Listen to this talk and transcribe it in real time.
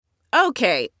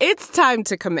Okay, it's time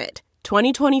to commit.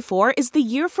 2024 is the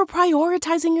year for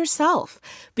prioritizing yourself.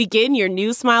 Begin your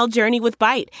new smile journey with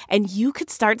Byte, and you could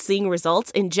start seeing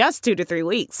results in just 2 to 3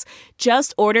 weeks.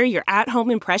 Just order your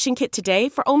at-home impression kit today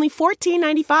for only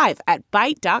 $14.95 at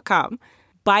Byte.com.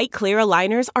 Byte Clear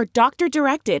aligners are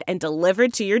doctor-directed and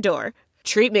delivered to your door.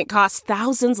 Treatment costs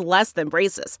thousands less than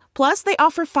braces. Plus, they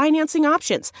offer financing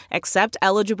options, accept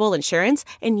eligible insurance,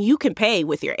 and you can pay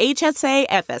with your HSA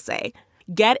FSA.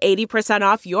 Get 80%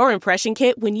 off your impression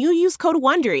kit when you use code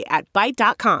WONDERY at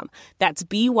Byte.com. That's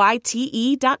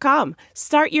BYTE.com.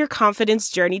 Start your confidence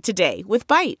journey today with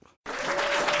Byte.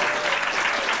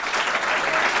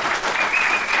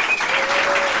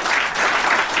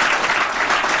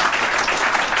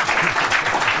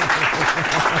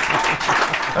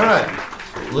 All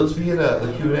right, let's begin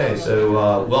the Q&A.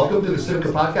 So welcome to the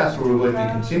Civica Podcast, where we're going to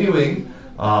be continuing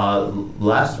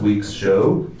last week's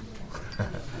show.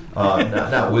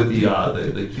 Now with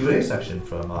the Q&A section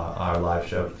from our live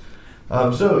show.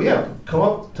 So yeah, come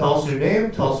up, tell us your name,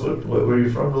 tell us where you're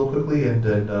from real quickly,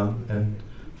 and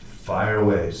fire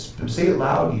away. Say it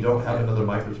loud. You don't have another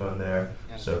microphone there.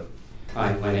 So.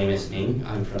 Hi, my name is Ning.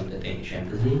 I'm from the Danish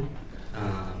Embassy.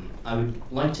 I would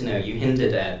like to know, you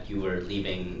hinted at you were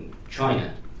leaving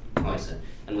China, Isa,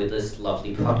 and with this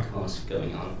lovely podcast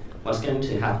going on, what's going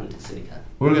to happen to Civica?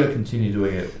 We're going to continue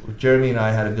doing it. Jeremy and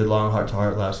I had a good long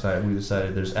heart-to-heart last night, and we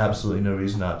decided there's absolutely no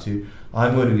reason not to.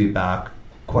 I'm going to be back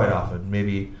quite often,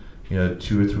 maybe 2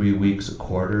 or 3 weeks a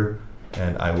quarter,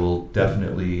 and I will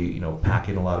definitely pack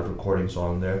in a lot of recordings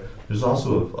while I'm there. There's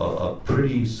also a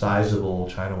pretty sizable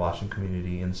China watching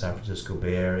community in the San Francisco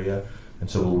Bay Area, and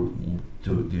so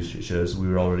we'll do shows. We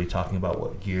were already talking about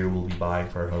what gear we'll be buying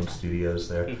for our home studios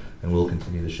there, and we'll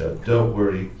continue the show. Don't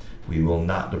worry, we will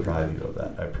not deprive you of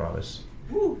that, I promise.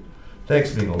 Woo.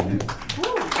 Thanks, Ming.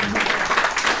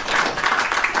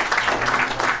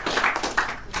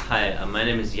 Hi, my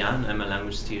name is Jan. I'm a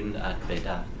language student at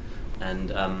VEDA.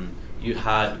 And you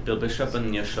had Bill Bishop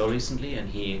on your show recently, and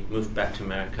he moved back to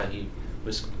America. He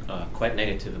was quite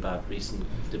negative about recent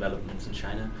developments in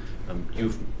China.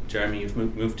 Jeremy, you've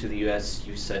moved to the US.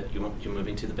 You said you're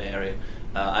moving to the Bay Area.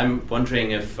 I'm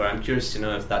wondering I'm curious to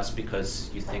know if that's because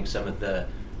you think some of the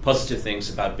positive things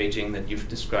about Beijing that you've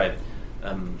described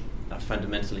are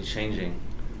fundamentally changing.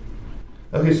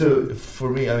 Okay, so for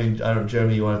me, I don't know,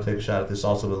 Jeremy, you want to take a shot at this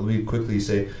also, but let me quickly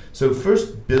say, so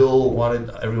first, Bill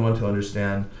wanted everyone to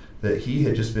understand that he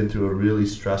had just been through a really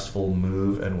stressful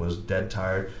move and was dead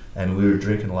tired, and we were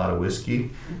drinking a lot of whiskey,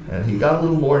 and he got a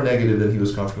little more negative than he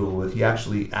was comfortable with. He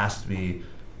actually asked me,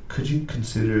 could you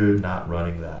consider not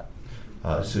running that?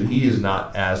 So he is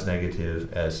not as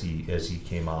negative as he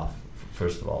came off,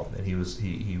 first of all, and he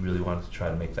really wanted to try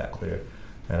to make that clear,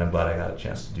 and I'm glad I got a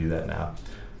chance to do that now.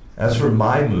 As for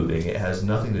my moving, it has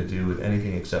nothing to do with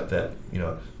anything except that,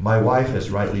 my wife has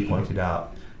rightly pointed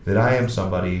out that I am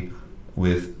somebody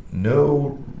with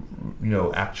no,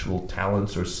 actual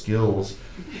talents or skills,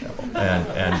 and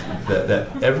that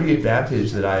every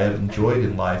advantage that I have enjoyed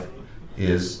in life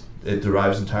it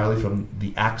derives entirely from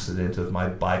the accident of my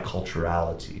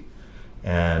biculturality,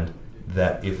 and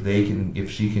that if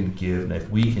she can give, and if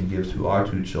we can give to our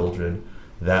 2 children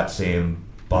that same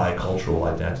bicultural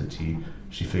identity,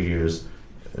 she figures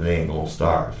they ain't gonna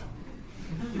starve.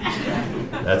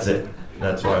 That's it.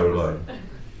 That's why we're going.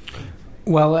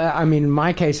 Well,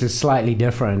 my case is slightly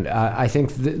different. I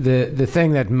think the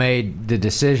thing that made the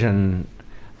decision,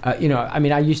 I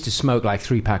used to smoke like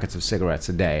 3 packets of cigarettes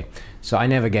a day, so I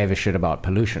never gave a shit about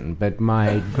pollution. But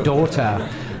my daughter,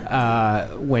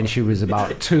 when she was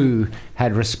about 2,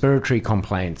 had respiratory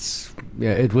complaints.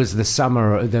 It was the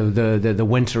summer, the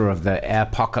winter of the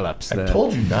apocalypse. I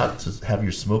told you not to have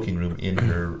your smoking room in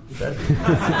her bedroom.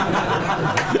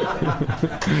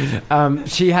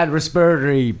 She had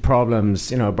respiratory problems,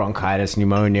 bronchitis,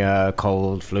 pneumonia,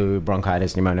 cold, flu,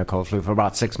 bronchitis, pneumonia, cold, flu for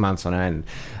about 6 months on end.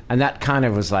 And that kind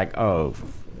of was like, oh,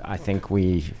 I think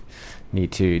we need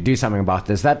to do something about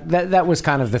this. That was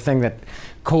kind of the thing that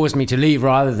caused me to leave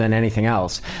rather than anything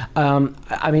else.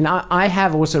 I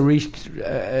have also reached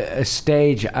a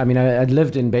stage, I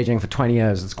lived in Beijing for 20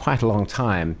 years. It's quite a long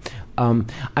time.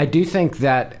 I do think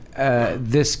that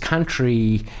this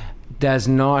country does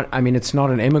not, it's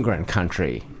not an immigrant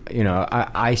country.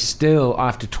 I still,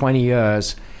 after 20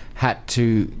 years, had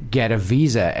to get a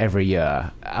visa every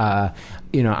year.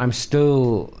 I'm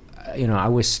still, I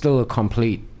was still a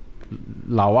complete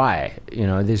Laowai.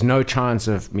 There's no chance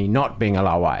of me not being a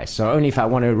Laowai. So only if I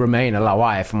want to remain a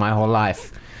Laowai for my whole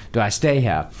life do I stay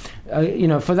here.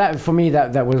 For me,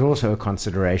 that was also a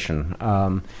consideration.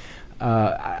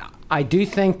 I do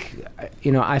think,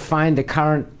 I find the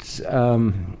current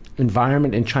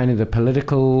environment in China, the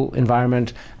political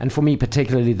environment, and for me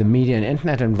particularly the media and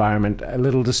internet environment, a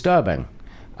little disturbing.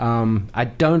 I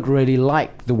don't really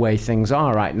like the way things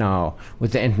are right now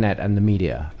with the internet and the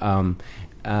media.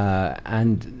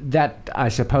 And that, I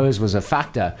suppose, was a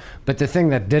factor. But the thing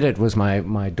that did it was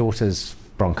my daughter's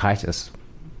bronchitis.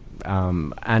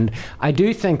 And I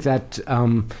do think that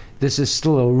this is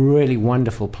still a really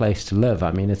wonderful place to live.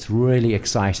 I mean, it's really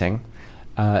exciting.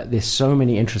 There's so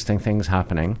many interesting things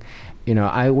happening.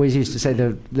 I always used to say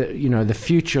the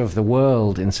future of the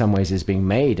world in some ways is being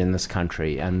made in this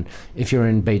country. And if you're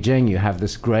in Beijing, you have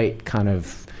this great kind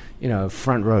of,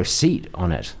 front row seat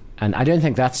on it. And I don't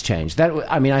think that's changed.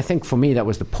 I think for me that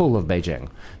was the pull of Beijing.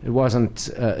 It wasn't.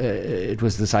 It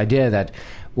was this idea that,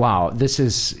 wow, this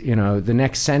is the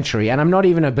next century. And I'm not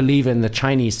even a believer in the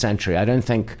Chinese century. I don't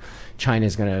think China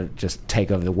is going to just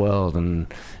take over the world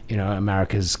and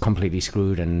America's completely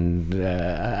screwed. And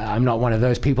I'm not one of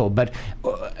those people. But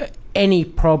any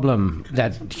problem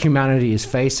that humanity is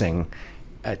facing,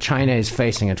 China is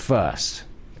facing it first.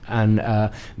 And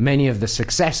many of the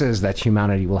successes that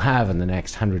humanity will have in the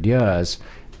next 100 years,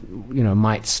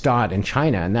 might start in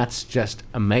China, and that's just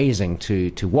amazing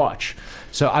to watch.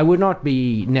 So I would not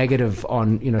be negative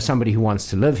on somebody who wants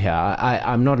to live here.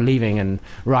 I'm not leaving and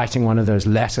writing one of those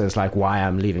letters like why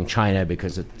I'm leaving China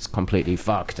because it's completely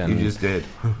fucked. And you just did.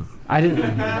 I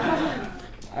didn't.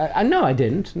 No, I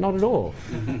didn't. Not at all.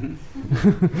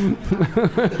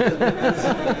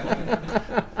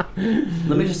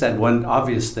 Let me just add one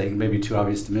obvious thing, maybe too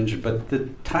obvious to mention, but the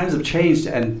times have changed,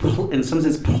 and in some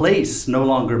sense, place no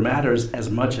longer matters as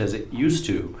much as it used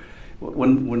to.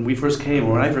 When I first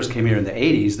came here in the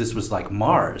 80s, this was like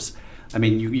Mars. I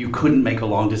mean, you couldn't make a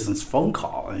long-distance phone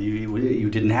call. You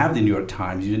didn't have the New York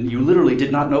Times. You literally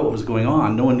did not know what was going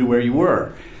on. No one knew where you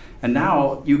were. And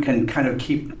now you can kind of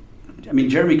keep... I mean,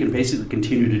 Jeremy can basically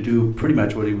continue to do pretty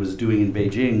much what he was doing in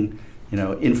Beijing,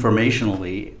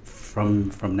 informationally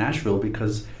from Nashville,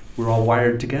 because we're all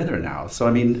wired together now. So,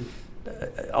 I mean,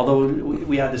 although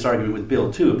we had this argument with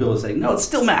Bill, too. Bill was saying, no, it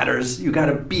still matters. You got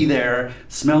to be there,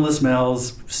 smell the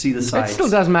smells, see the sights. It still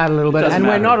does matter a little bit. And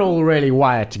we're not all really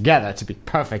wired together, to be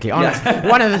perfectly honest. Yeah.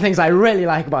 One of the things I really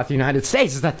like about the United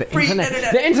States is that the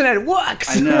internet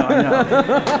works. I know.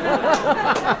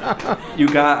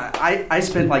 I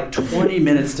spent like 20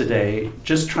 minutes today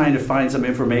just trying to find some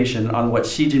information on what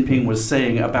Xi Jinping was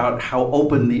saying about how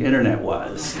open the internet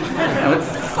was. I went,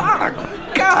 fuck,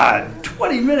 God,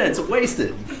 20 minutes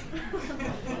wasted.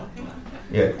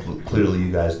 Yeah, clearly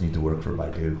you guys need to work for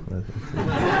Baidu.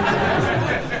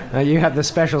 You have the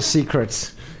special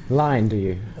secrets line, do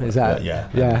you? Is that? Yeah.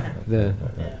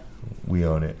 We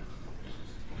own it.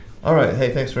 All right.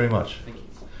 Hey, thanks very much. Thank you.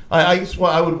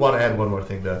 I would want to add one more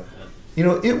thing, though.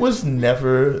 It was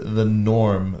never the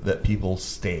norm that people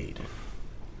stayed.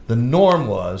 The norm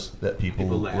was that people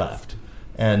left.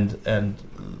 And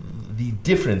the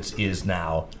difference is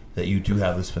now that you do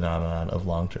have this phenomenon of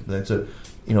long-term. So,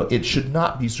 it should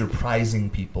not be surprising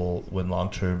people when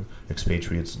long-term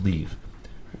expatriates leave.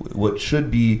 What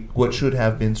should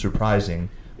have been surprising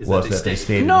was that they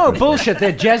stayed. No, bullshit.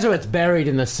 They're Jesuits buried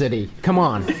in the city. Come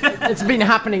on. It's been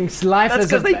happening. Life That's is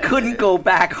because they couldn't go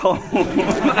back home.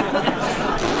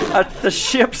 The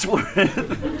ships were...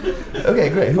 Okay,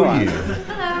 great. Who are you?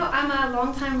 Hello, I'm a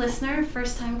long-time listener,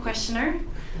 first-time questioner.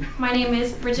 My name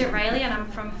is Bridget Riley, and I'm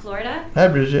from Florida. Hi,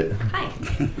 Bridget. Hi.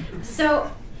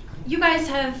 So, you guys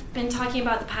have been talking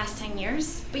about the past 10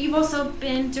 years, but you've also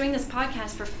been doing this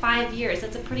podcast for 5 years.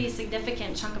 That's a pretty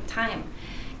significant chunk of time.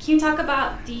 Can you talk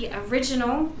about the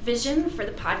original vision for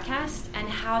the podcast and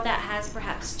how that has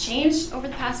perhaps changed over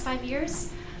the past 5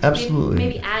 years? Absolutely.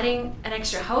 Maybe adding an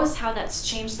extra host, how that's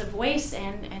changed the voice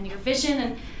and your vision,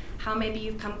 and how maybe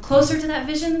you've come closer to that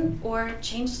vision or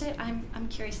changed it? I'm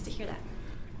curious to hear that.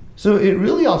 So it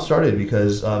really all started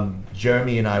because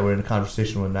Jeremy and I were in a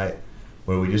conversation one night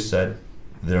where we just said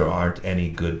there aren't any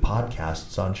good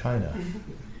podcasts on China.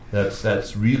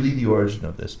 That's really the origin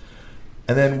of this.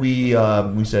 And then we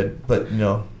said, but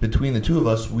between the two of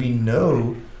us, we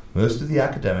know most of the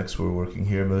academics who are working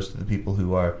here, most of the people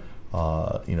who are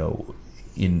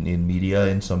in media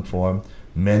in some form,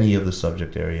 many of the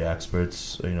subject area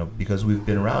experts, because we've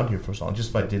been around here for so long,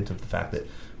 just by dint of the fact that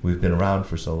we've been around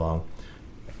for so long.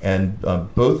 And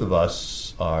both of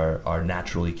us are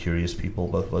naturally curious people.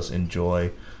 Both of us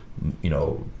enjoy,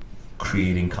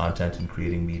 creating content and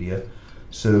creating media.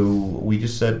 So we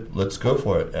just said, let's go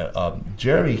for it.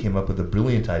 Jeremy came up with a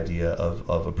brilliant idea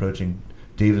of approaching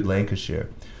David Lancashire.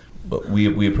 But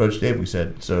we approached Dave. We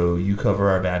said, so you cover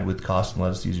our bandwidth costs and let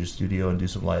us use your studio and do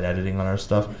some light editing on our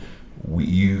stuff.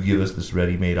 you give us this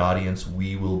ready-made audience,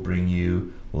 we will bring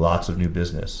you lots of new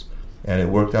business. And it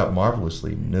worked out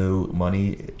marvelously. No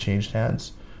money changed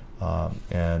hands,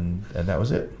 and that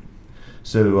was it.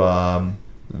 So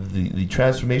the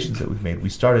transformations that we've made, we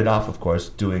started off, of course,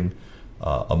 doing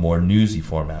a more newsy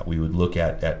format. We would look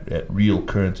at real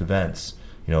current events,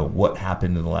 what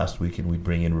happened in the last week, and we'd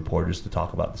bring in reporters to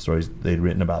talk about the stories they'd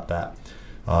written about that.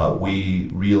 We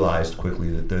realized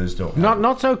quickly that those don't...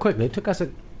 Not so quickly. It took us a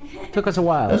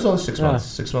while. It was only 6 months.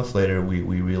 6 months later, we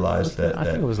realized that... I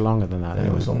think it was longer than that.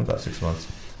 It was only about 6 months.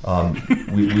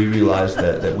 We realized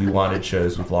that we wanted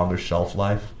shows with longer shelf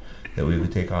life, that we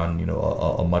would take on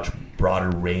a much broader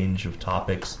range of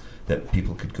topics that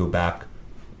people could go back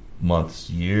months,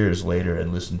 years later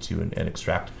and listen to and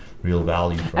extract real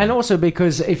value from. And also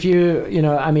because if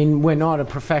we're not a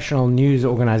professional news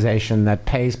organization that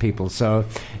pays people, so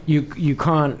you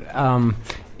can't,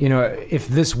 if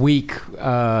this week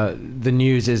the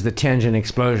news is the Tianjin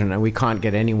explosion and we can't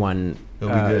get anyone who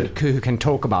can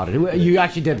talk about it. You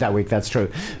actually did that week, that's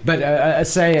true. But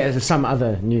say some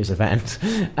other news event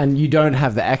and you don't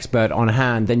have the expert on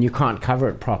hand, then you can't cover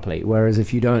it properly. Whereas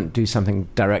if you don't do something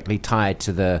directly tied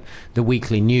to the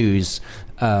weekly news,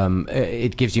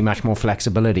 it gives you much more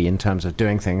flexibility in terms of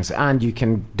doing things, and you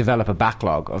can develop a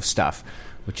backlog of stuff,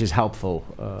 which is helpful.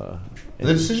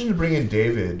 The decision to bring in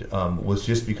David was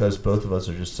just because both of us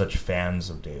are just such fans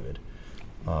of David.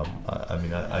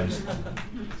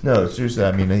 No, seriously.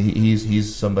 I mean,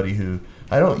 he's somebody who,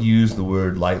 I don't use the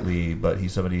word lightly, but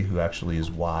he's somebody who actually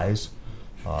is wise,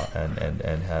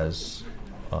 and has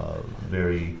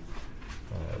very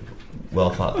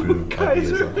well thought through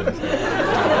ideas.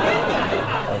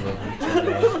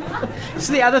 It's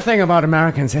the other thing about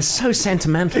Americans; they're so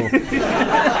sentimental.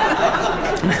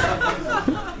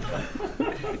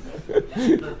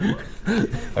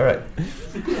 All right.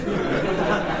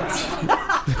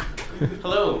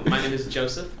 Hello, my name is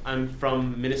Joseph. I'm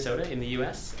from Minnesota in the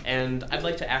U.S., and I'd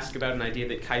like to ask about an idea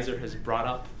that Kaiser has brought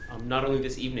up, not only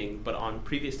this evening, but on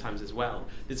previous times as well.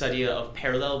 This idea of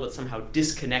parallel but somehow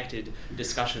disconnected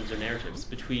discussions or narratives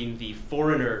between the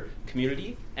foreigner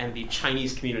community and the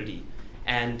Chinese community.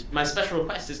 And my special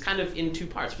request is kind of in two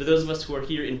parts. For those of us who are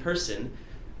here in person,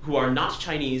 who are not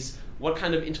Chinese, what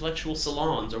kind of intellectual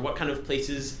salons or what kind of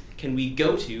places can we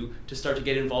go to start to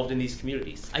get involved in these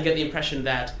communities? I get the impression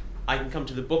that I can come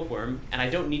to the Bookworm and I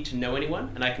don't need to know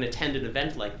anyone and I can attend an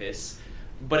event like this.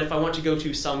 But if I want to go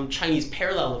to some Chinese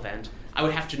parallel event, I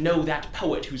would have to know that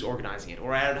poet who's organizing it,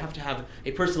 or I would have to have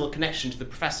a personal connection to the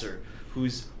professor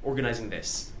who's organizing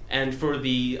this. And for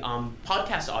the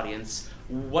podcast audience,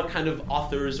 what kind of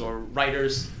authors or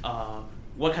writers,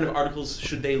 what kind of articles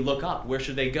should they look up? Where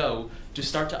should they go to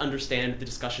start to understand the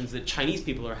discussions that Chinese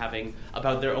people are having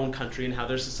about their own country and how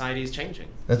their society is changing?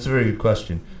 That's a very good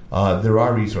question. There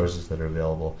are resources that are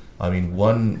available. I mean,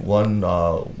 one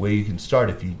way you can start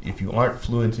if you aren't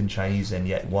fluent in Chinese and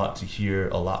yet want to hear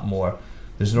a lot more,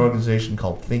 there's an organization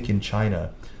called Think in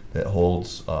China that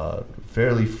holds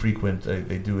fairly frequent.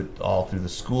 They do it all through the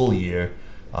school year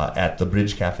at the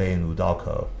Bridge Cafe in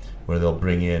Ludalco, where they'll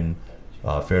bring in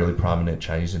fairly prominent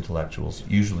Chinese intellectuals,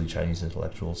 usually Chinese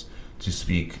intellectuals, to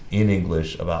speak in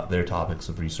English about their topics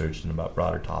of research and about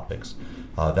broader topics.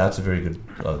 That's a very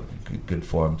good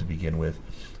forum to begin with.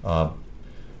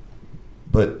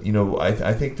 But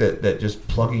I think that just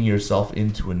plugging yourself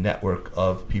into a network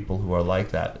of people who are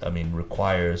like that, I mean,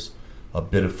 requires a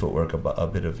bit of footwork, a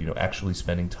bit of actually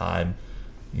spending time,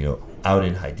 out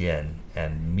in Haidian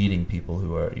and meeting people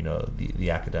who are the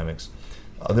academics.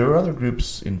 There are other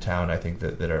groups in town, I think,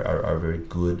 that are very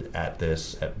good at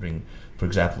this. For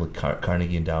example, the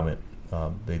Carnegie Endowment,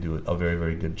 they do a very,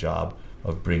 very good job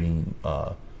of bringing,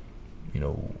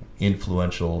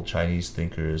 influential Chinese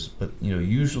thinkers, but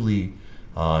usually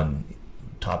on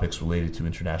topics related to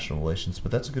international relations.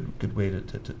 But that's a good way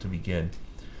to begin.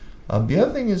 The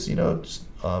other thing is, just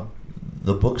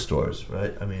the bookstores,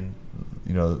 right? I mean,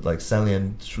 like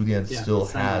Sanlian, Shudian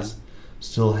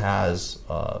still has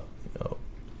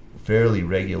fairly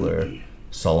regular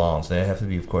salons. They have to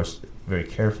be, of course, very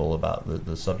careful about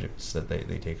the subjects that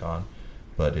they take on,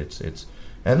 but it's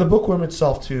and the Bookworm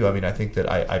itself too. I mean, I think that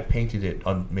I painted it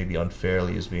maybe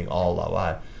unfairly as being all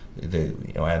Laowai.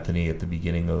 Anthony at the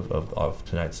beginning of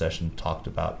tonight's session talked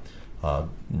about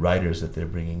writers that they're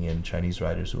bringing in, Chinese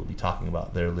writers who will be talking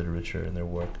about their literature and their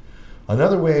work.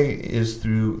 Another way is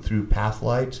through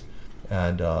Pathlight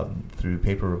and through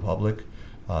Paper Republic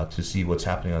to see what's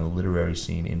happening on the literary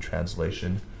scene in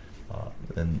translation.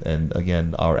 And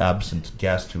again, our absent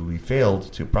guest, who we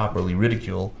failed to properly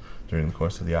ridicule during the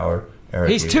course of the hour, Eric.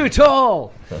 He's too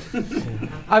tall.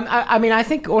 I mean, I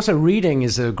think also reading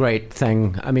is a great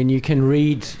thing. I mean, you can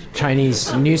read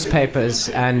Chinese newspapers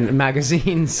and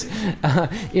magazines.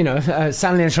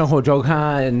 三联生活周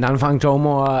刊, 南方周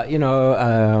末,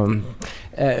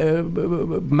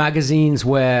 magazines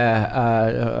where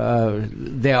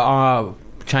there are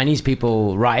Chinese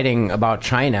people writing about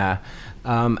China,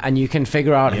 and you can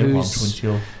figure out who's...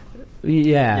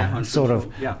 Yeah, sort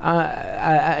of.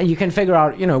 Yeah. You can figure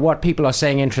out, what people are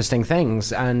saying interesting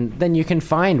things, and then you can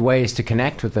find ways to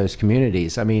connect with those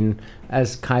communities. I mean,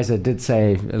 as Kaiser did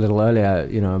say a little earlier,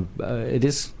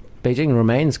 Beijing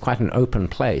remains quite an open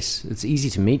place. It's easy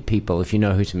to meet people if you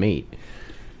know who to meet.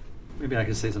 Maybe I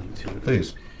can say something too.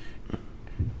 Please.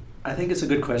 I think it's a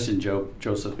good question,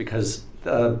 Joseph, because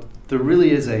there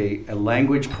really is a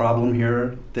language problem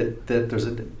here. That there's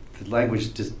the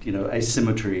language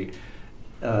asymmetry.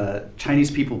 Chinese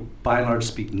people, by and large,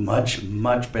 speak much,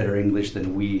 much better English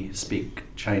than we speak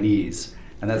Chinese.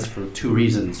 And that's for two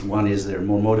reasons. One is they're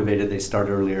more motivated, they start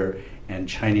earlier, and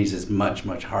Chinese is much,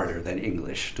 much harder than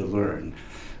English to learn.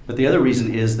 But the other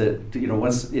reason is that,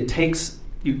 once it takes,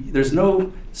 there's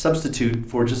no substitute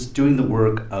for just doing the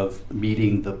work of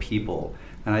meeting the people.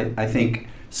 And I think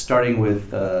starting with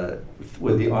the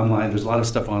online, there's a lot of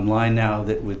stuff online now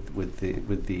that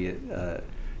with the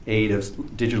aid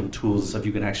of digital tools and stuff,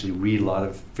 you can actually read a lot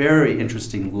of very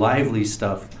interesting, lively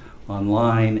stuff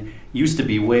online. Used to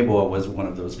be Weibo was one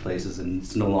of those places, and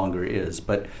it no longer is.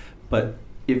 But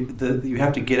you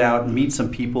have to get out and meet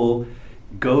some people,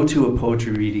 go to a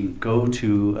poetry reading, go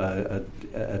to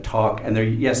a talk, and they're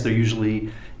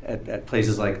usually at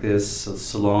places like this,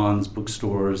 salons,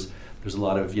 bookstores. There's a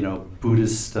lot of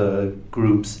Buddhist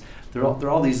groups. They're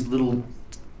all these little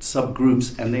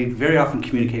subgroups, and they very often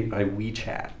communicate by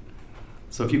WeChat.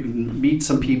 So if you can meet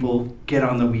some people, get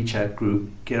on the WeChat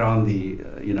group, get on the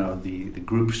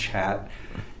group chat,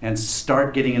 and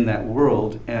start getting in that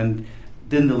world, and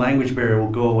then the language barrier will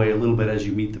go away a little bit as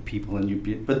you meet the people,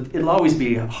 but it'll always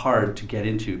be hard to get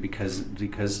into because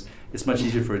it's much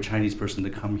easier for a Chinese person to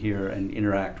come here and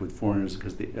interact with foreigners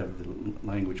because of the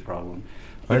language problem.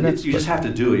 You just have to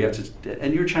do it.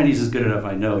 And your Chinese is good enough.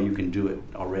 I know you can do it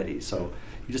already. So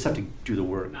you just have to do the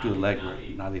work, do the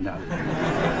legwork. Nadi.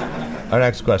 Our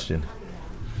next question.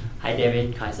 Hi,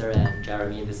 David, Kaiser, and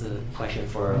Jeremy. This is a question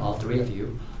for all three of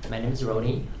you. My name is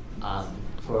Roni.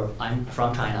 I'm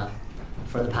from China.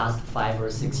 For the past 5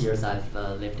 or 6 years, I've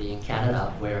lived in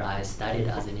Canada, where I studied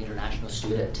as an international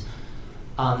student.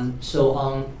 So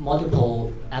on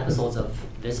multiple episodes of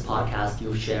this podcast,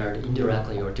 you've shared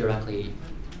indirectly or directly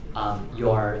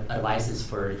your advices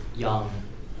for young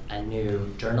and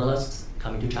new journalists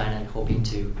coming to China and hoping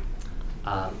to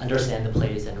understand the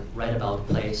place and write about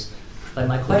the place. But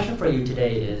my question for you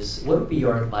today is, what would be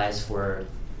your advice for,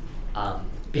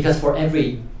 because for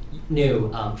every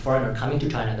new foreigner coming to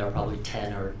China, there are probably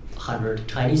 10 or 100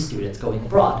 Chinese students going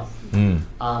abroad.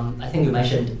 I think you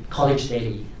mentioned College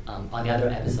Daily on the other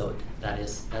episode. That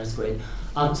is great.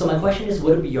 So my question is,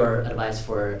 what would be your advice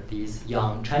for these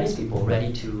young Chinese people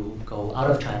ready to go out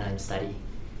of China and study?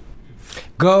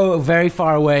 Go very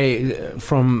far away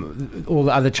from all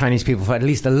the other Chinese people for at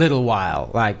least a little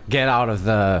while. Like get out of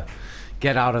the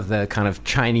kind of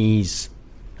Chinese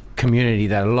community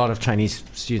that a lot of Chinese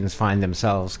students find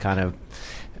themselves kind of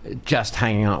just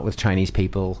hanging out with Chinese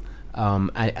people.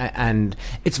 And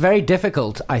it's very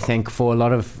difficult, I think, for a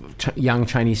lot of young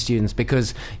Chinese students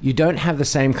because you don't have the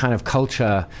same kind of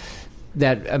culture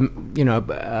that,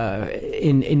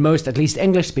 in most, at least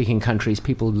English-speaking countries,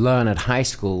 people learn at high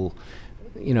school,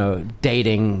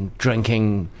 dating,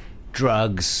 drinking,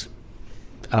 drugs,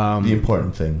 the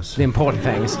important things.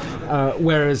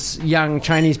 Whereas young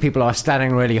Chinese people are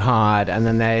studying really hard, and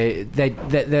then they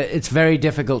it's very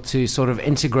difficult to sort of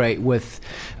integrate with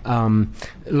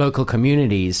local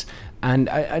communities. And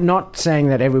I'm not saying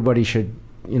that everybody should,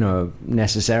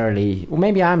 necessarily. Well,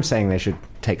 maybe I'm saying they should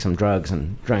take some drugs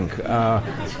and drink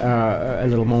a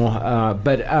little more.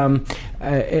 But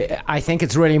I think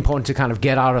it's really important to kind of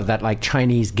get out of that like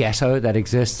Chinese ghetto that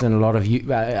exists in a lot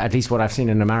of, at least what I've seen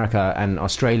in America and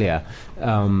Australia,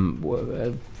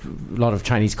 a lot of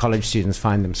Chinese college students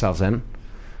find themselves in.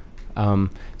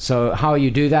 So how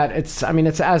you do that, it's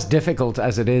as difficult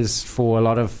as it is for a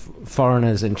lot of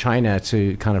foreigners in China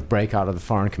to kind of break out of the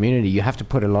foreign community. You have to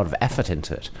put a lot of effort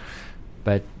into it.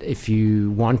 But if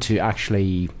you want to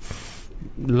actually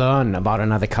learn about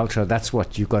another culture, that's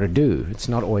what you've got to do. It's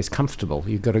not always comfortable.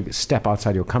 You've got to step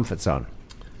outside your comfort zone.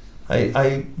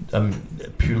 I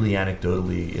purely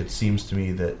anecdotally, it seems to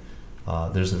me that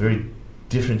there's a very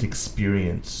different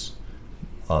experience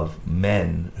of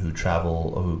men who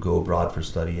travel or who go abroad for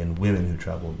study and women who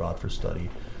travel abroad for study.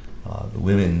 The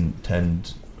women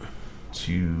tend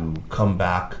to come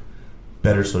back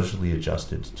better socially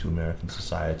adjusted to American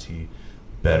society,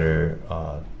 better,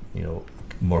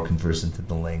 more conversant in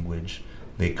the language.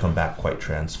 They come back quite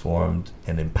transformed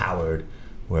and empowered,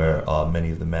 where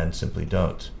many of the men simply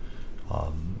don't.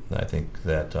 I think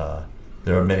that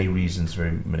there are many reasons,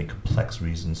 very many complex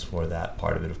reasons for that.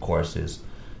 Part of it, of course, is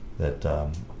that a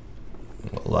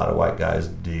lot of white guys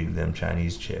dig them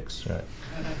Chinese chicks, right?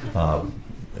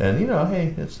 And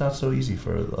hey, it's not so easy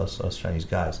for us Chinese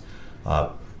guys.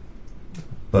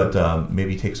 But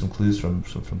maybe take some clues from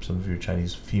some of your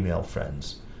Chinese female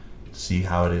friends. See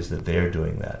how it is that they're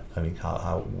doing that. I mean,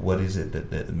 what is it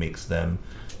that makes them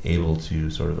able to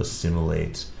sort of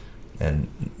assimilate and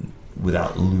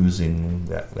without losing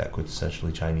that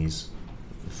quintessentially Chinese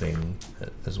thing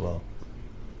as well.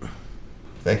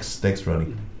 Thanks,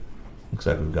 Roni. Looks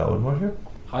like we've got one more here.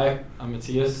 Hi, I'm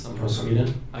Matthias. I'm from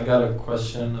Sweden. I got a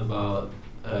question about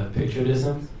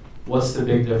patriotism. What's the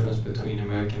big difference between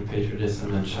American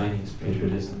patriotism and Chinese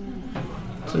patriotism?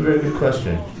 That's a very good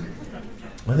question.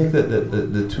 I think that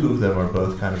the two of them are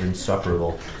both kind of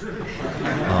insufferable.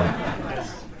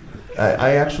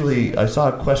 I saw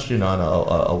a question on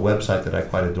a website that I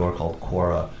quite adore called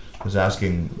Quora. Was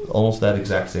asking almost that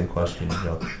exact same question.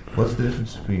 What's the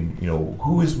difference between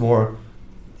who is more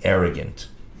arrogant,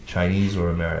 Chinese or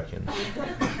American?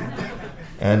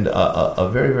 And a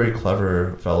very, very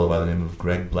clever fellow by the name of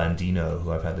Greg Blandino,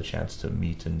 who I've had the chance to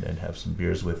meet and have some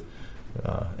beers with,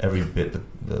 every bit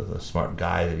the smart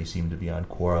guy that he seemed to be on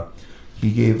Quora,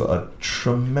 he gave a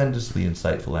tremendously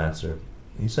insightful answer.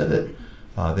 He said that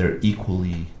they're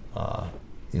equally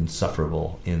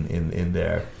insufferable in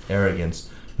their arrogance,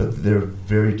 but they're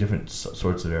very different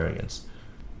sorts of arrogance.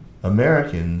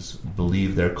 Americans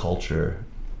believe their culture,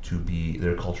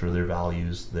 their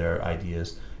values, their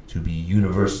ideas to be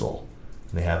universal.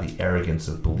 They have the arrogance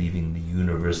of believing the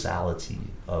universality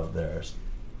of theirs.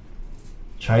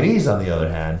 Chinese, on the other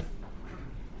hand,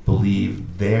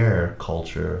 believe their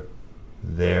culture,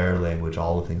 their language,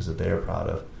 all the things that they're proud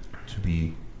of, to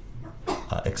be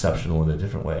exceptional in a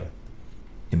different way,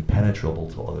 impenetrable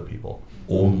to other people.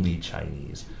 Only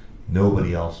Chinese.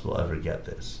 Nobody else will ever get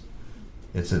this.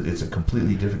 It's a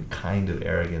completely different kind of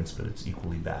arrogance, but it's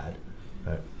equally bad.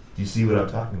 Right? Do you see what I'm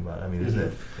talking about? I mean, isn't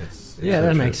it? It's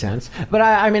that makes sense. But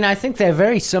I think they're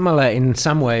very similar in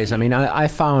some ways. I mean, I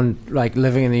found, like,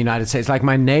 living in the United States, like,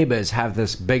 my neighbors have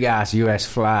this big-ass U.S.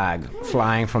 flag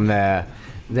flying from their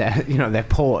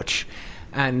porch.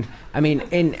 And, I mean,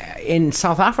 in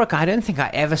South Africa, I don't think I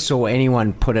ever saw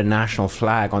anyone put a national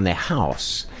flag on their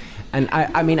house. And,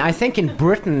 I think in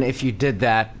Britain, if you did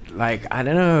that, like, I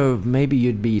don't know, maybe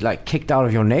you'd be, like, kicked out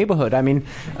of your neighborhood. I mean,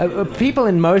 people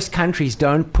in most countries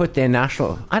don't put their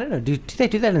national... I don't know, do they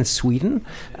do that in Sweden?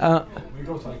 We go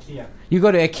to IKEA. You go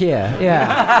to IKEA,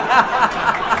 yeah.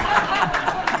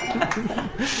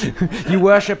 You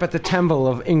worship at the temple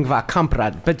of Ingvar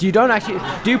Kamprad, but you don't actually...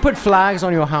 Do you put flags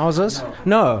on your houses?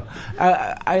 No.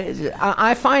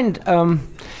 I find...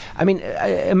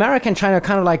 America and China are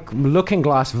kind of like looking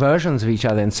glass versions of each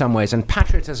other in some ways, and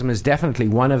patriotism is definitely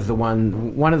one of the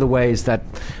ways that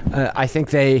I think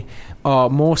they are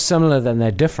more similar than they're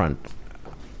different.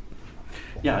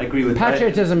 Yeah, I agree with that.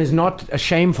 Patriotism is not a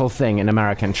shameful thing in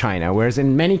America and China, whereas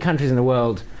in many countries in the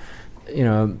world,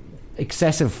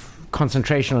 excessive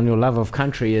concentration on your love of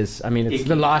country is, it's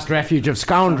the last refuge of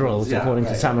scoundrels, according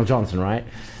to Samuel Johnson, right?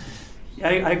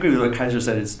 I agree with what Kaiser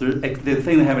said. It's the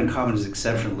thing they have in common is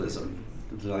exceptionalism,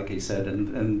 like he said,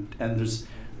 and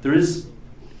there is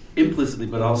implicitly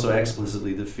but also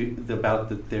explicitly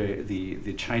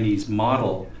the Chinese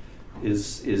model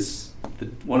is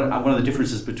one of the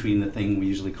differences between the thing we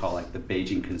usually call, like, the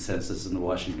Beijing Consensus and the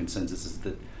Washington Consensus is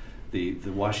that the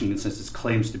Washington Consensus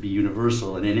claims to be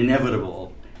universal and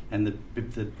inevitable. And the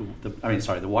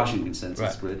Washington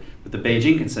Consensus, right. But the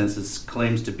Beijing Consensus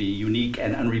claims to be unique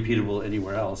and unrepeatable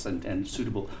anywhere else, and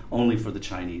suitable only for the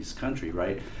Chinese country,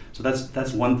 right? So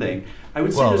that's one thing. I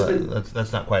would say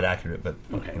that's not quite accurate, but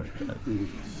okay.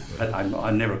 But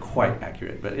I'm never quite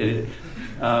accurate. But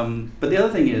but the other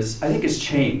thing is, I think it's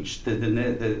changed.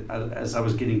 As I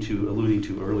was alluding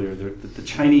to earlier, the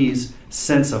Chinese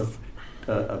sense of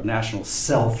national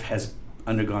self has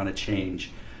undergone a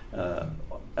change.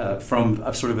 From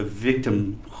a sort of a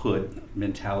victimhood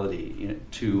mentality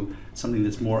to something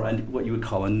that's more what you would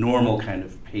call a normal kind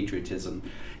of patriotism.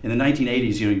 In the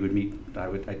 1980s, you would meet.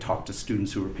 I talked to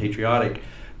students who were patriotic,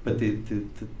 but the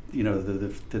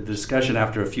discussion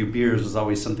after a few beers was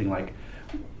always something like,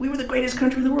 we were the greatest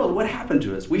country in the world. What happened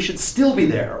to us? We should still be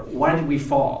there. Why did we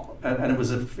fall? And it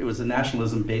was a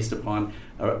nationalism based upon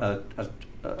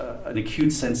an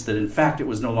acute sense that in fact it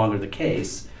was no longer the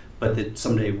case, but that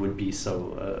someday would be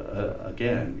so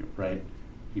again, right?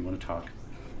 You want to talk?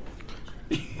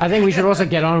 I think we should also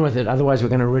get on with it, otherwise we're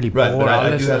going to really bore Right, but our I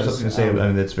do listeners. have something to say. I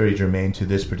mean, that's very germane to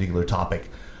this particular topic.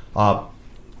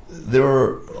 There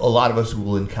are a lot of us who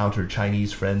will encounter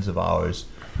Chinese friends of ours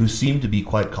who seem to be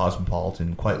quite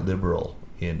cosmopolitan, quite liberal,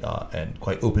 and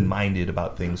quite open-minded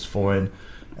about things foreign.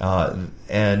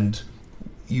 And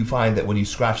you find that when you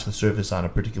scratch the surface on a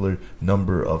particular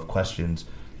number of questions,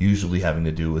 usually having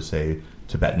to do with, say,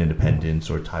 Tibetan independence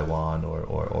or Taiwan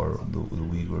or the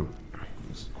Uyghur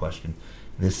question,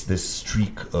 this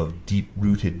streak of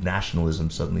deep-rooted nationalism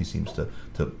suddenly seems to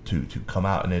come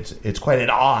out, and it's quite at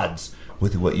odds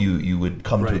with what you would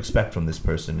come to expect from this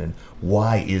person. And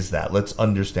why is that? Let's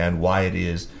understand why it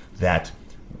is that,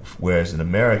 whereas an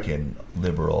American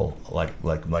liberal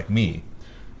like me,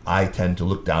 I tend to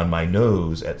look down my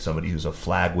nose at somebody who's a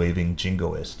flag-waving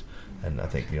jingoist, and I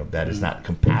think that is not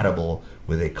compatible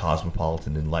with a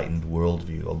cosmopolitan, enlightened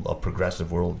worldview, a progressive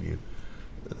worldview.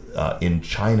 In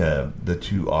China, the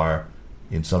two are,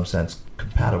 in some sense,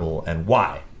 compatible. And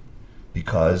why?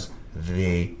 Because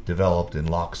they developed in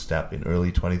lockstep in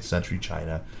early 20th century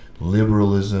China.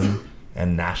 Liberalism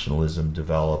and nationalism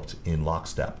developed in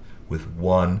lockstep, with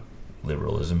one,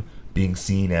 liberalism, being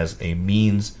seen as a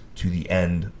means to the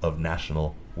end of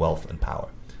national wealth and power.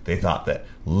 They thought that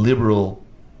liberal,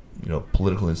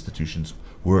 political institutions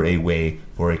were a way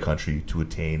for a country to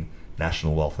attain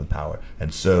national wealth and power.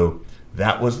 And so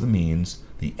that was the means.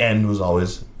 The end was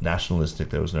always nationalistic.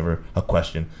 There was never a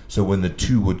question. So when the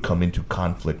two would come into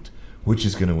conflict, which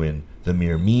is going to win, the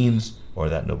mere means or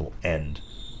that noble end,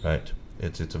 right?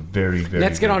 It's a very, very...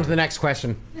 Let's get on to the next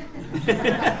question.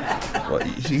 Well,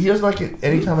 he doesn't like it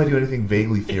anytime I do anything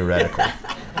vaguely theoretical.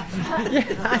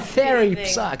 Theory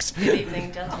sucks. Good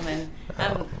evening, gentlemen.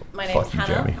 My name is Hannah.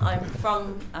 Jeremy. I'm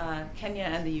from Kenya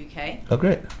and the UK. Oh,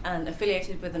 great. And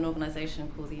affiliated with an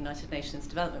organisation called the United Nations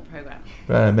Development Programme.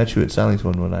 Right, I met you at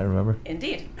Sallington one I remember.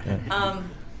 Indeed. Yeah.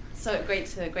 So great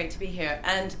to be here.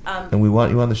 And we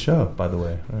want you on the show, by the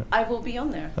way. Right. I will be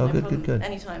on there. Oh, no good, problem, good.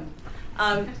 Anytime.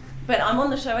 But I'm on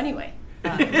the show anyway.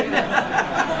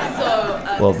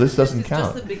 Well, this doesn't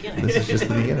count. Just the beginning. This is just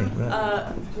the beginning.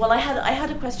 Right. Well, I had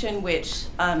a question which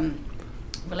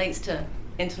relates to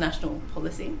international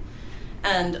policy,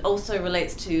 and also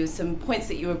relates to some points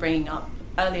that you were bringing up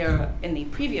earlier in the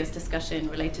previous discussion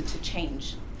related to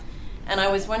change. And I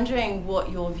was wondering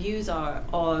what your views are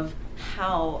of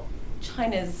how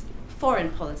China's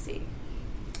foreign policy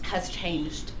has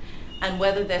changed, and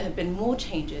whether there have been more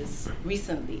changes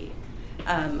recently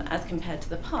as compared to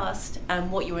the past,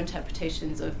 and what your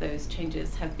interpretations of those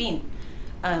changes have been.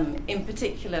 In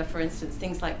particular, for instance,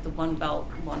 things like the One Belt,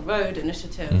 One Road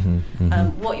initiative,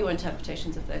 what your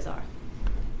interpretations of those are.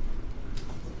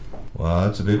 Well,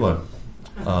 that's a big one.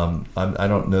 I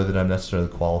don't know that I'm necessarily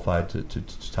qualified to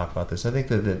talk about this. I think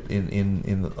that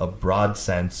in a broad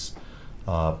sense,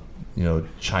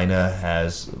 China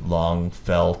has long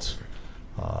felt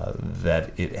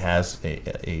that it has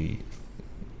a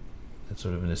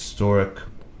sort of an historic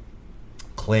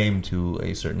claim to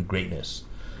a certain greatness,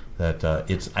 that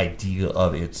its idea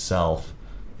of itself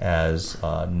as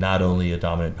not only a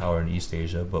dominant power in East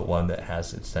Asia, but one that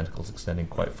has its tentacles extending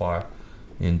quite far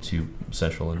into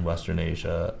Central and Western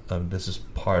Asia. This is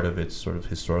part of its sort of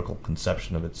historical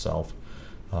conception of itself.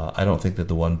 I don't think that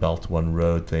the One Belt, One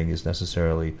Road thing is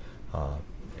necessarily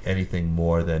anything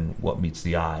more than what meets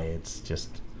the eye. It's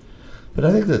just... But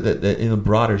I think that in a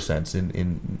broader sense,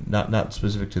 in not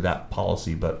specific to that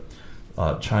policy, but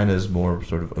China's more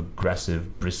sort of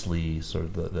aggressive, bristly, sort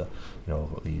of the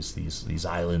these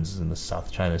islands in the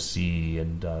South China Sea,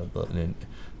 and the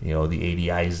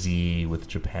ADIZ with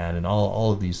Japan, and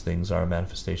all of these things are a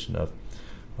manifestation of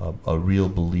a real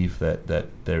belief that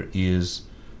there is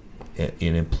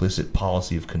an implicit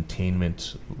policy of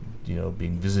containment,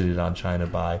 being visited on China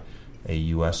by a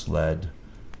U.S.-led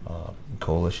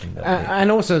coalition.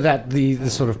 And also that the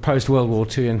sort of post-World War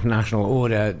II international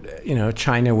order,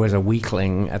 China was a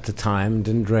weakling at the time,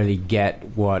 didn't really get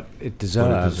what it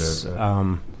deserves.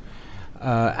 Right.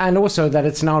 And also that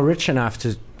it's now rich enough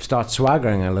to start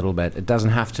swaggering a little bit. It doesn't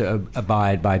have to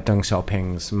abide by Deng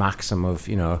Xiaoping's maxim of,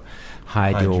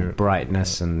 hide your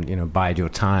brightness and, bide your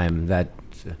time, that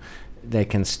they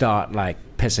can start,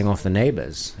 pissing off the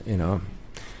neighbors,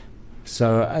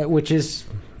 So, which is...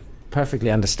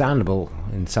 perfectly understandable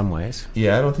in some ways.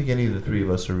 Yeah, I don't think any of the three of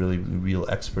us are really real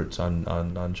experts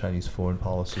on Chinese foreign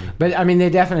policy. But I mean, there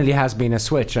definitely has been a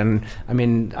switch, and I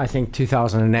mean, I think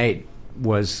 2008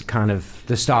 was kind of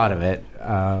the start of it.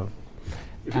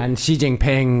 And Xi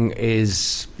Jinping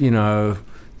is,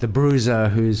 the bruiser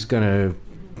who's going to,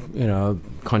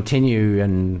 continue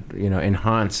and,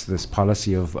 enhance this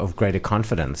policy of greater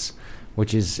confidence,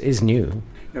 which is new.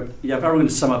 Yeah, if I were going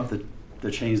to sum up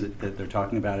the change that they're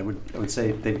talking about, I would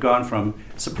say they've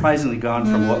surprisingly gone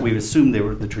from what we assumed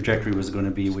the trajectory was going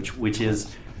to be, which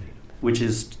is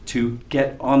to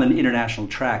get on an international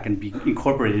track and be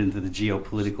incorporated into the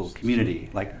geopolitical community,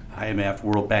 like IMF,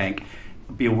 World Bank,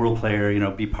 be a world player,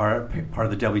 be part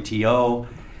of the WTO,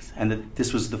 and that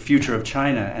this was the future of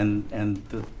China. And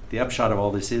the upshot of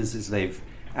all this is they've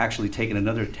actually taken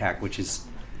another tack, which is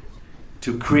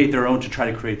to try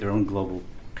to create their own global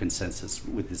consensus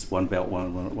with this One Belt,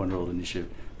 One Road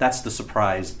initiative. That's the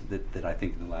surprise that I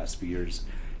think in the last few years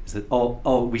is that,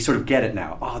 we sort of get it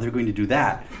now. Oh, they're going to do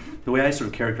that. The way I sort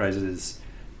of characterize it is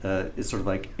it's sort of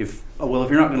like, if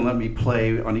you're not going to let me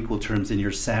play on equal terms in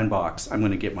your sandbox, I'm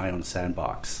going to get my own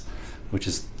sandbox, which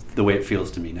is the way it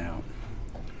feels to me now.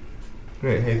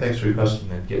 Great. Hey, thanks for your question,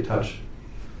 man. Get in touch.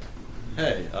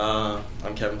 Hey,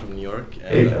 I'm Kevin from New York. And,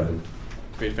 hey, Kevin.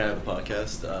 Great fan of the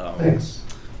podcast. Thanks.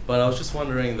 But I was just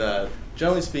wondering that,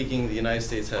 generally speaking,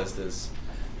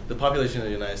 the population of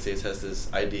the United States has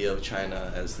this idea of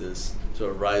China as this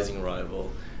sort of rising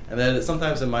rival, and that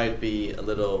sometimes it might be a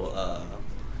little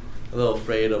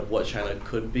afraid of what China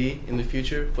could be in the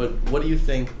future. But what do you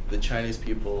think the Chinese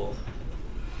people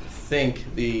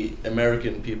think the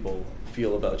American people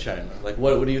feel about China? Like,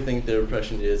 what do you think their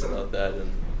impression is about that,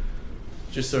 and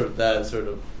just sort of that sort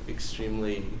of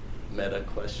extremely meta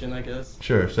question, I guess?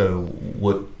 Sure. So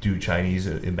what do Chinese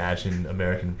imagine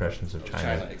American impressions of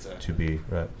China exactly. to be?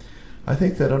 Right. I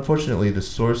think that unfortunately the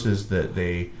sources that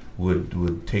they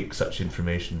would take such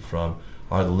information from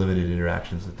are the limited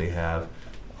interactions that they have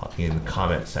in the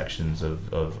comment sections of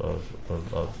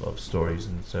stories.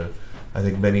 And so I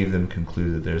think many of them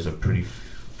conclude that there's a pretty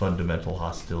fundamental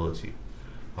hostility.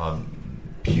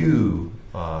 Pew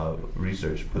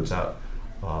Research puts out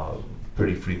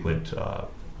pretty frequent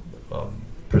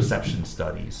perception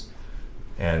studies,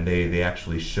 and they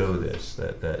actually show this,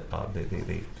 that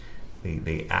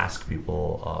they ask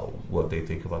people what they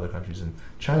think of other countries, and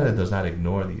China does not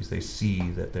ignore these. They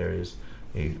see that there is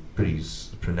a pretty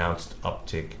pronounced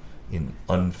uptick in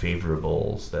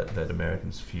unfavorables that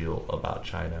Americans feel about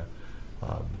China.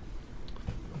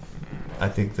 I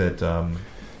think that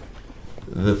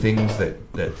the things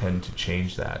that tend to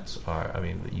change that are,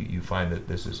 you find that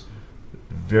this is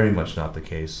very much not the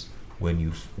case when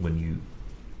you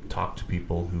talk to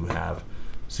people who have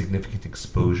significant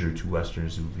exposure to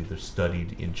Westerners who've either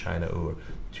studied in China or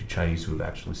to Chinese who have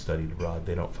actually studied abroad.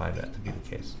 They don't find that to be the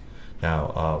case.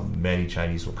 Now, many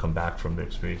Chinese will come back from their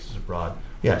experiences abroad.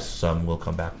 Yes, some will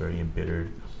come back very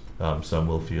embittered. Some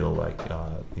will feel like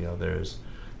there's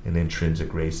an intrinsic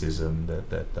racism that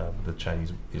the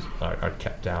Chinese are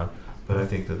kept down. But I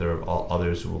think that there are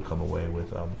others who will come away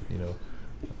with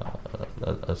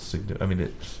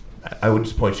I would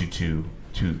just point you to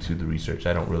the research.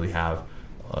 I don't really have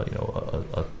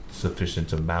a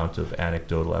sufficient amount of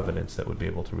anecdotal evidence that would be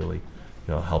able to really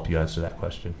help you answer that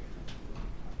question.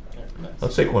 Okay, nice.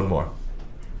 Let's take one more.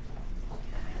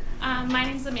 My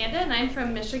name's Amanda, and I'm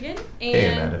from Michigan. And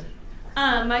hey, Amanda.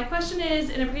 My question is,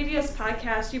 in a previous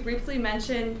podcast, you briefly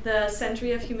mentioned the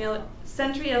century of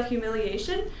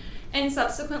humiliation, and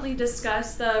subsequently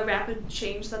discussed the rapid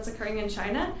change that's occurring in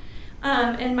China.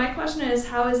 And my question is,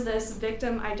 how is this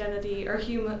victim identity or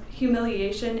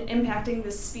humiliation impacting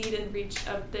the speed and reach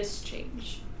of this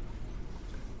change?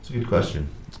 It's a good question.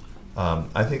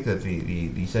 I think that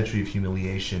the century of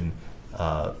humiliation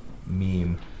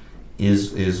meme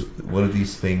is one of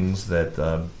these things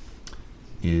that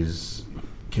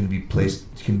can be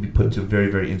put to very,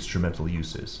 very instrumental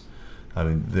uses. I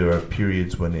mean, there are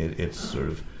periods when it's sort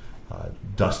of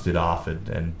dusted off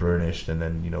and burnished and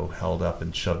then held up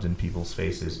and shoved in people's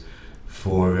faces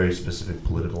for very specific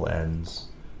political ends.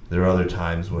 There are other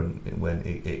times when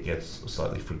it gets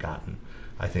slightly forgotten.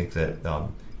 I think that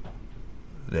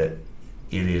that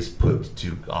it is put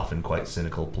to often quite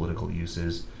cynical political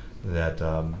uses. That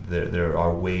there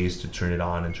are ways to turn it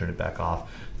on and turn it back off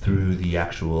through the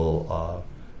actual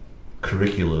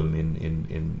curriculum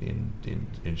in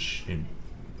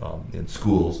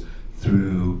schools,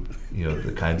 through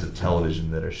the kinds of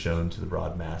television that are shown to the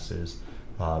broad masses,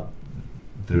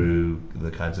 through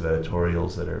the kinds of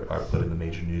editorials that are put in the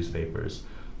major newspapers.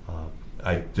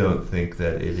 I don't think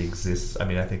that it exists. I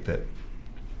mean, I think that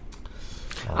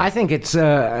I think it's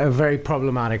a very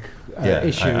problematic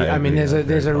issue. I mean,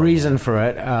 there's a reason for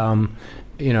it.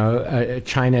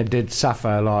 China did suffer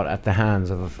a lot at the hands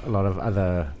of a lot of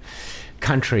other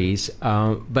countries.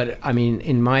 But, I mean,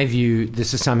 in my view,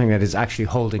 this is something that is actually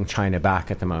holding China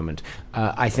back at the moment.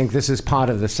 I think this is part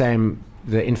of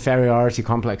the inferiority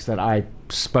complex that I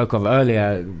spoke of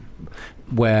earlier,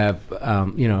 where,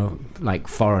 like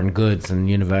foreign goods and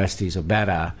universities are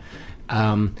better.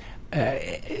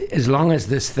 As long as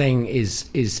this thing is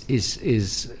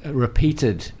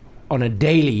repeated on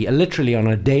literally on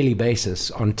a daily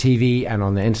basis on TV and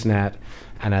on the internet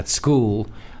and at school,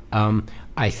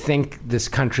 I think this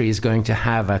country is going to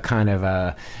have a kind of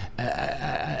a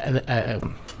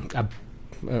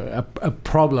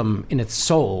problem in its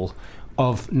soul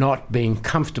of not being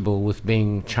comfortable with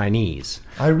being Chinese.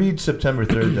 I read September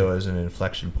 3rd, though, as an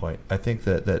inflection point. I think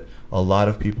that a lot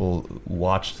of people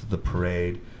watched the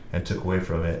parade and took away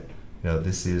from it,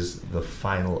 this is the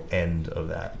final end of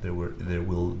that. There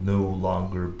will no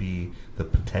longer be the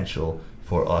potential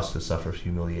for us to suffer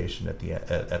humiliation at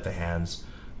the hands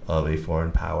of a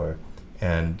foreign power.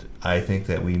 And I think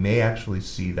that we may actually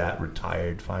see that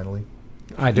retired finally.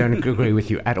 I don't agree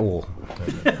with you at all.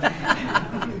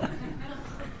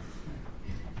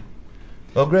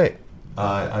 Well, great.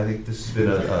 I think this has been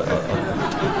a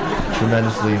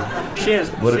tremendously... She has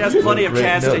plenty of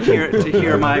chance to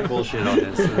hear my bullshit on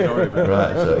this. So don't worry about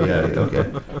right. So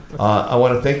okay. I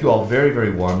want to thank you all very,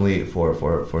 very warmly for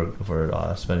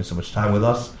spending so much time with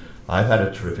us. I've had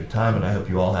a terrific time, and I hope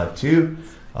you all have too.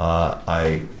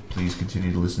 Please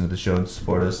continue to listen to the show and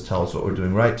support us. Tell us what we're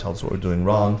doing right. Tell us what we're doing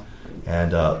wrong,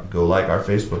 and go like our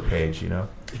Facebook page. And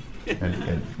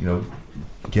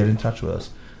get in touch with us.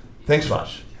 Thanks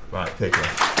much. Right. Take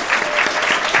care.